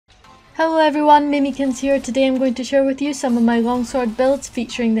Hello everyone, Mimikins here. Today I'm going to share with you some of my longsword builds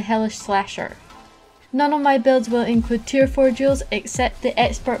featuring the Hellish Slasher. None of my builds will include tier 4 duels except the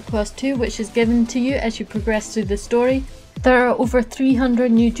Expert plus 2 which is given to you as you progress through the story. There are over 300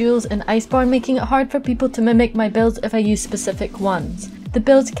 new duels in Iceborne, making it hard for people to mimic my builds if I use specific ones. The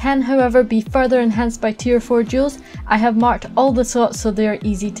builds can however be further enhanced by tier 4 duels. I have marked all the slots so they are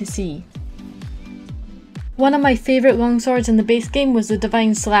easy to see. One of my favourite longswords in the base game was the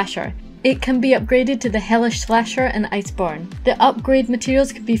Divine Slasher. It can be upgraded to the Hellish Slasher in Iceborne. The upgrade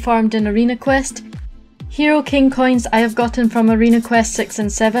materials can be farmed in Arena Quest. Hero King coins I have gotten from Arena Quest 6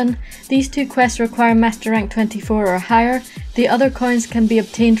 and 7. These two quests require Master Rank 24 or higher. The other coins can be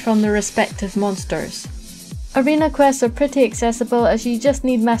obtained from the respective monsters. Arena quests are pretty accessible as you just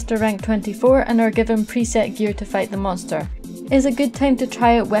need Master Rank 24 and are given preset gear to fight the monster. It is a good time to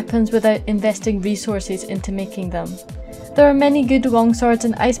try out weapons without investing resources into making them. There are many good longswords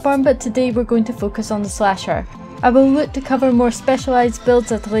in Iceborne, but today we're going to focus on the Slasher. I will look to cover more specialised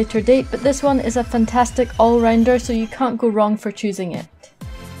builds at a later date, but this one is a fantastic all-rounder so you can't go wrong for choosing it.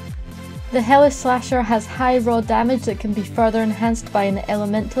 The Hellish Slasher has high raw damage that can be further enhanced by an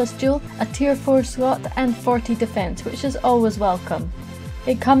Elementalist duel, a tier 4 slot and 40 defense, which is always welcome.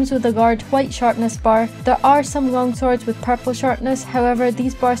 It comes with a large white sharpness bar. There are some longswords with purple sharpness, however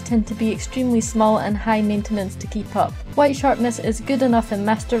these bars tend to be extremely small and high maintenance to keep up. White sharpness is good enough in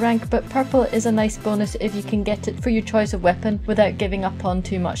master rank, but purple is a nice bonus if you can get it for your choice of weapon without giving up on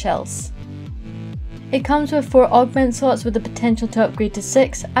too much else. It comes with 4 augment slots with the potential to upgrade to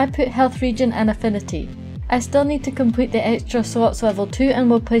 6. I put health regen and affinity. I still need to complete the extra slots level 2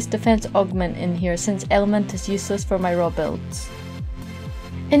 and will place defense augment in here since element is useless for my raw builds.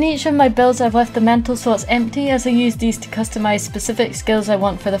 In each of my builds I've left the mantle slots empty as I use these to customize specific skills I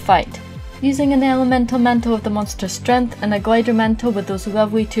want for the fight. Using an elemental mantle with the monster's strength and a glider mantle with those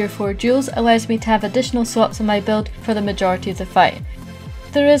lovely tier 4 duels allows me to have additional slots in my build for the majority of the fight.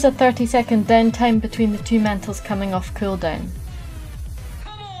 There is a 30-second downtime between the two mantles coming off cooldown.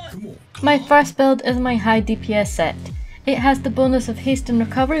 My first build is my high DPS set. It has the bonus of haste and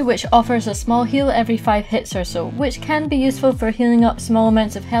recovery, which offers a small heal every 5 hits or so, which can be useful for healing up small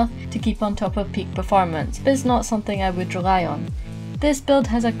amounts of health to keep on top of peak performance, but it's not something I would rely on. This build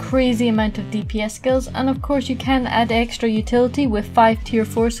has a crazy amount of DPS skills, and of course you can add extra utility with 5 tier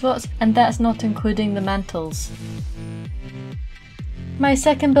 4 slots, and that's not including the mantles. My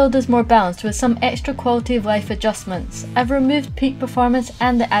second build is more balanced with some extra quality of life adjustments. I've removed peak performance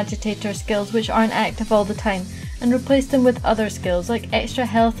and the agitator skills which aren't active all the time, and replace them with other skills like extra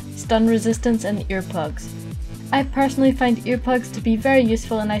health, stun resistance and earplugs. I personally find earplugs to be very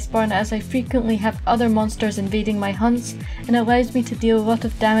useful in Iceborne as I frequently have other monsters invading my hunts, and it allows me to deal a lot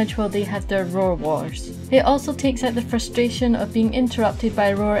of damage while they have their roar wars. It also takes out the frustration of being interrupted by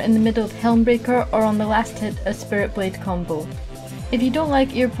a roar in the middle of Helmbreaker or on the last hit of Spirit Blade combo. If you don't like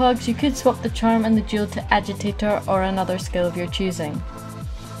earplugs, you could swap the charm and the duel to agitator or another skill of your choosing.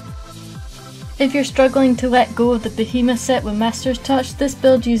 If you're struggling to let go of the Behemoth set with Master's Touch, this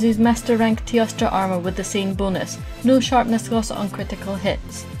build uses Master Rank Teostra armor with the same bonus, no sharpness loss on critical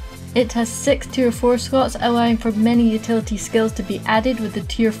hits. It has 6 tier 4 slots, allowing for many utility skills to be added with the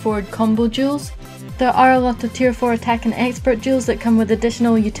tier 4 combo duels. There are a lot of tier 4 attack and expert duels that come with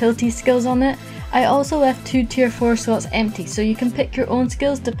additional utility skills on it. I also left 2 tier 4 slots empty, so you can pick your own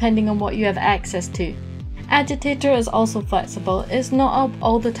skills depending on what you have access to. Agitator is also flexible. It's not up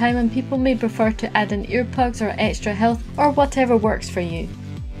all the time and people may prefer to add in earplugs or extra health or whatever works for you.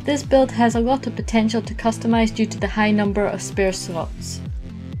 This build has a lot of potential to customize due to the high number of spare slots.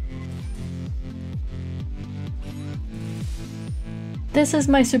 This is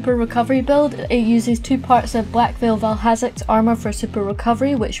my super recovery build. It uses 2 parts of Black Veil Valhazic's armor for super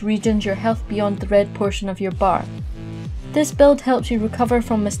recovery, which regens your health beyond the red portion of your bar. This build helps you recover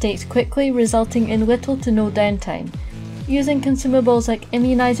from mistakes quickly, resulting in little to no downtime. Using consumables like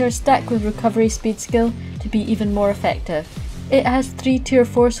immunizers stack with recovery speed skill to be even more effective. It has 3 tier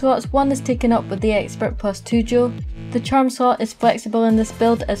 4 slots, one is taken up with the Expert plus 2 duel. The charm slot is flexible in this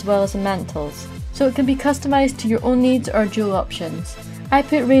build as well as the mantles, so it can be customized to your own needs or dual options. I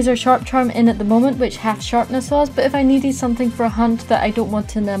put Razor Sharp Charm in at the moment, which half sharpness loss, but if I needed something for a hunt that I don't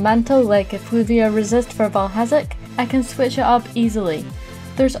want in a mantle, like Effluvia Resist for Valhazic, I can switch it up easily.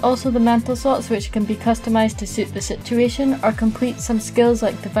 There's also the mantle slots which can be customized to suit the situation or complete some skills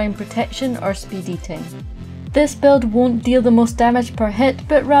like Divine Protection or Speed Eating. This build won't deal the most damage per hit,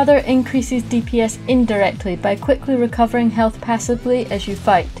 but rather increases DPS indirectly by quickly recovering health passively as you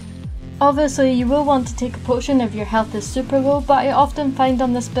fight. Obviously you will want to take a potion if your health is super low, but I often find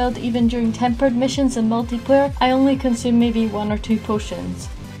on this build even during tempered missions and multiplayer I only consume maybe 1 or 2 potions.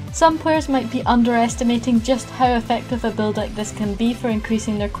 Some players might be underestimating just how effective a build like this can be for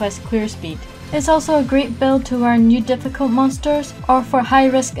increasing their quest clear speed. It's also a great build to learn new difficult monsters, or for high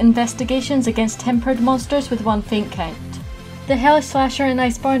risk investigations against tempered monsters with 1 feint count. The Hellish Slasher in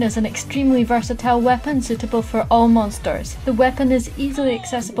Iceborne is an extremely versatile weapon suitable for all monsters. The weapon is easily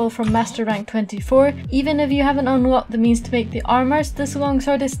accessible from Master Rank 24, even if you haven't unlocked the means to make the armors, this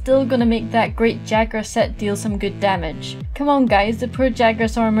longsword is still gonna make that great Jagras set deal some good damage. Come on guys, the poor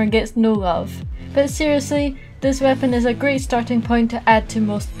Jagras armor gets no love. But seriously, this weapon is a great starting point to add to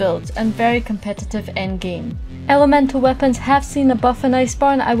most builds, and very competitive endgame. Elemental weapons have seen a buff in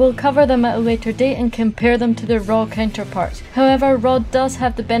Iceborne. I will cover them at a later date and compare them to their raw counterparts. However, raw does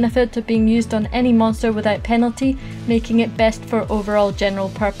have the benefit of being used on any monster without penalty, making it best for overall general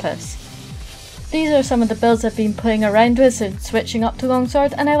purpose. These are some of the builds I've been playing around with since switching up to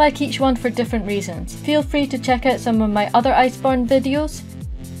longsword, and I like each one for different reasons. Feel free to check out some of my other Iceborne videos.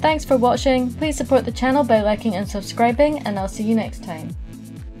 Thanks for watching, please support the channel by liking and subscribing, and I'll see you next time.